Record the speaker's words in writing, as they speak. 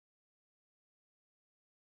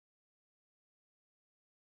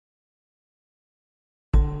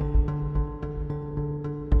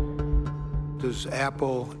Does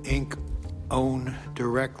Apple Inc. own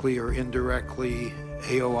directly or indirectly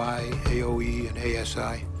AOI, AOE, and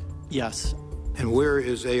ASI? Yes. And where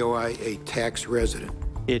is AOI a tax resident?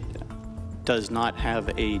 It does not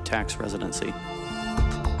have a tax residency.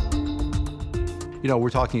 You know,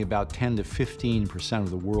 we're talking about 10 to 15%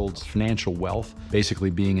 of the world's financial wealth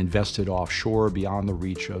basically being invested offshore beyond the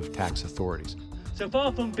reach of tax authorities. So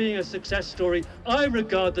far from being a success story, I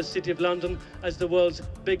regard the City of London as the world's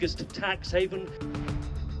biggest tax haven.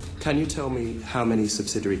 Can you tell me how many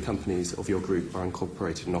subsidiary companies of your group are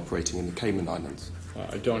incorporated and operating in the Cayman Islands?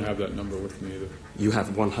 I don't have that number with me either. You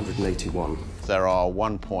have 181. There are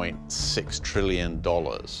 $1.6 trillion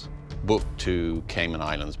booked to Cayman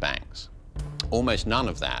Islands banks. Almost none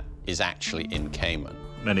of that is actually in Cayman.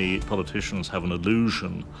 Many politicians have an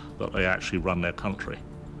illusion that they actually run their country,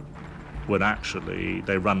 when actually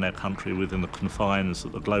they run their country within the confines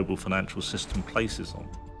that the global financial system places on.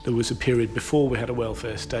 There was a period before we had a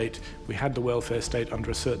welfare state. We had the welfare state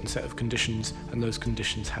under a certain set of conditions, and those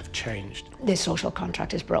conditions have changed. The social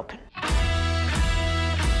contract is broken.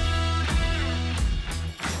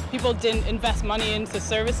 People didn't invest money into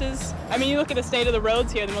services. I mean, you look at the state of the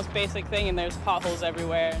roads here, the most basic thing, and there's potholes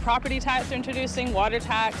everywhere. Property tax they're introducing, water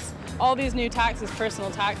tax, all these new taxes,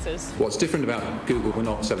 personal taxes. What's different about Google, we're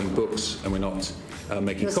not selling books and we're not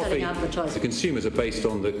making coffee. The consumers are based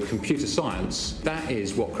on the computer science. That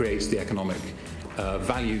is what creates the economic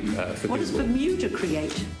value for Google. What does Bermuda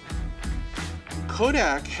create?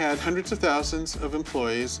 Kodak had hundreds of thousands of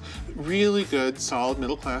employees, really good, solid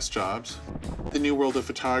middle-class jobs. The new world of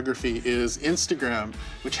photography is Instagram,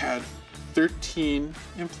 which had 13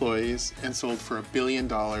 employees and sold for $1 billion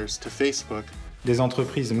to Facebook. Les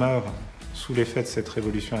entreprises meurent sous l'effet de cette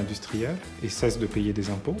révolution industrielle et cessent de payer des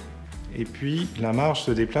impôts. Et puis, la marge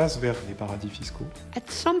se déplace vers les paradis fiscaux.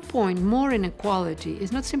 At some point, more inequality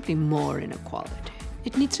is not simply more inequality.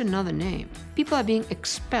 It needs another name. People are being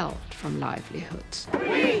expelled from livelihoods.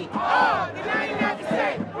 We are the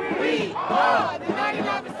 99%! We are the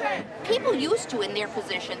 99%! People used to, in their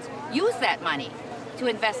positions, use that money to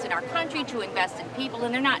invest in our country, to invest in people,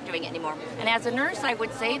 and they're not doing it anymore. And as a nurse, I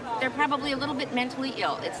would say they're probably a little bit mentally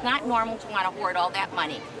ill. It's not normal to want to hoard all that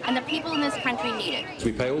money. And the people in this country need it.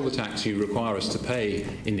 We pay all the tax you require us to pay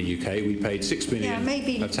in the UK. We paid £6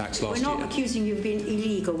 billion of tax last year. We're not accusing you of being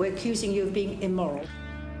illegal, we're accusing you of being immoral.